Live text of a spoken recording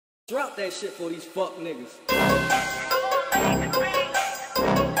Drop that shit for these fuck niggas.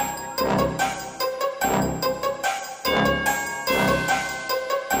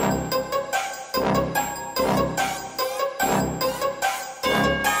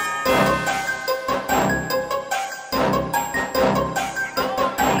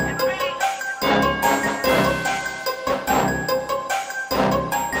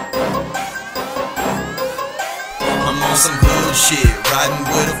 I'm on some hood shit, riding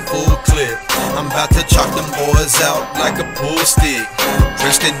with a full clip. I'm about to chalk them boys out like a pool stick.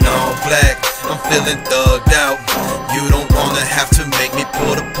 Dressed in all black, I'm feeling thugged out. You don't wanna have to make me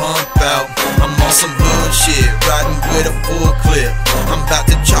pull the pump out. I'm on some hood shit, riding with a full clip. I'm about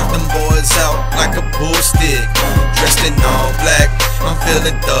to chalk them boys out like a pool stick. Dressed in all black, I'm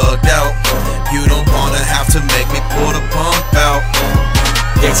feeling thugged out. You don't wanna have to make me pull the pump out.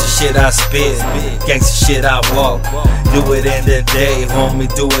 Gangsta shit I spit, gangsta shit I walk. Do it in the day, homie,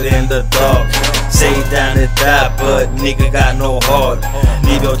 do it in the dark. Say down to die, but nigga got no heart.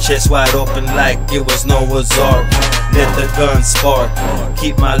 Leave your chest wide open like it was Noah's Ark. Let the gun spark,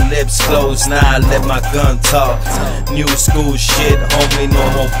 keep my lips closed, now I let my gun talk. New school shit, homie, no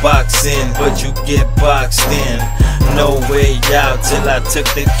more boxing, but you get boxed in. No way out till I took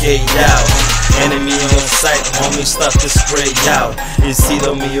the K out. Enemy on sight, homie, start to spray out. It's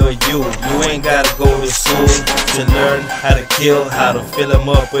either me or you. You ain't gotta go to school to learn how to kill, how to fill them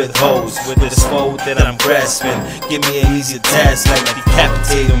up with hoes. With this foe that I'm grasping, give me an easier task like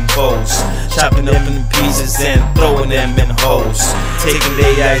decapitating foes. Chopping them in pieces and throwing them in holes. Taking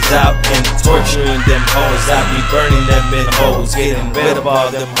their eyes out and torturing them hoes. I be burning them in holes. Getting rid of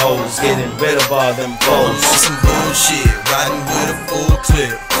all them hoes. Getting rid of all them foes. I'm on some bullshit, riding with a full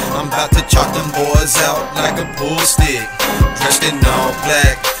clip. I'm about to chalk them boys out like a pool stick. Dressed in all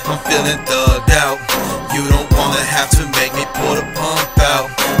black, I'm feeling thugged out. You don't wanna have to make me pull the pump out.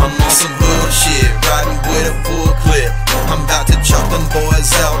 I'm on some bullshit, riding with a full clip. I'm about to chalk them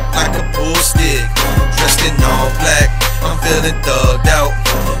boys out like a pool stick. Dressed in all black, I'm feeling thugged out.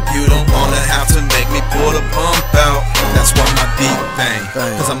 You don't wanna have to make me pull the pump out. That's why my beat bang,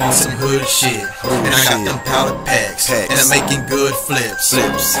 cause I'm on some hood shit. And I got them powder packs, and I'm making good flips.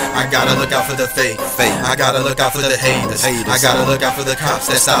 I gotta look out for the fake. I gotta look out for the haters. I gotta look out for the cops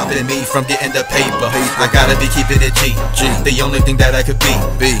that's stopping me from getting the paper. I gotta be keeping it G, the only thing that I could be.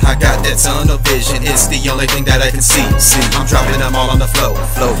 I got that tunnel vision, it's the only thing that I can see. I'm dropping them all on the floor,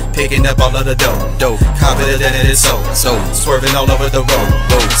 picking up all of the dough, confident that it is so, swerving all over the road,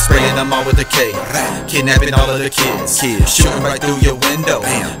 spraying them all with the K, kidnapping all of the kids, shooting right through your window,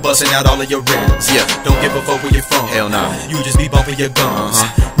 busting out all of your rims. Don't give a fuck where you're from, hell nah. You just be bumping your guns.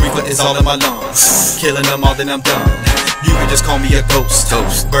 Reaper is all in my lungs, killing them all, then I'm done. You can just call me a ghost,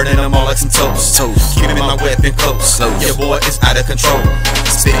 burning them all like some toast. Keeping my weapon close. Your boy is out of control,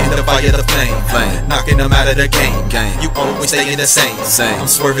 spitting the fire, the flame, knocking them out of the game. You always staying the same. I'm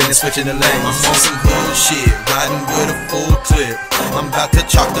swerving and switching the lanes. I'm on some hood shit, riding with a full clip. I'm about to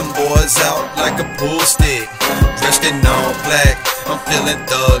chalk them boys out like a pool stick. Dressed in all black, I'm feeling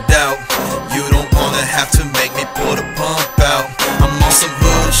thugged out. You don't wanna have to make me pull the pump out. I'm on some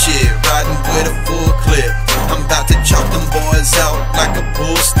hood shit, riding with a full clip. I'm about to chalk them boys out like a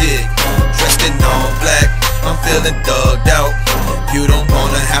pool stick. Dressed in all black, I'm feeling thugged out. You don't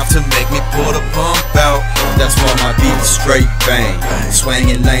wanna have to make me pull the pump out. That's why my beat straight bang,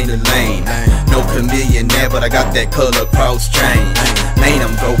 swinging lane to lane. No chameleon there, but I got that color cross chain. Man,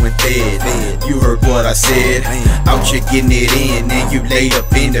 I'm going fed. You heard what I said. Out here getting it in, and you laid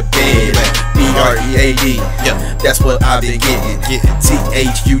up in the bed. B-R-E-A-D, that's what I've been getting.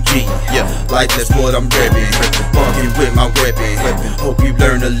 T-H-U-G, like that's what I'm repping. Walking with my weapon, hope you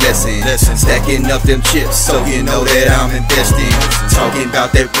learn a lesson. Stacking up them chips, so you know that I'm investing. Talking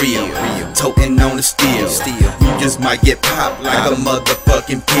about that real, toting on the steel. You just might get popped like a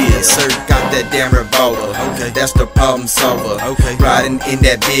motherfucking pill. Got that damn revolver, that's the problem solver. Riding in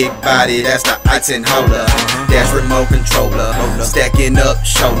that big body, that's the item holder. That's remote controller, stacking up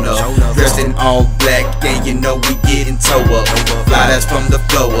shoulder. Dressed in all black, and you know we getting toe up. Fly that's from the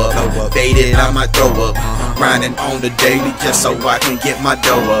flow up, faded I might throw up. Grinding on the daily just so I can get my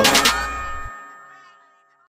dough up.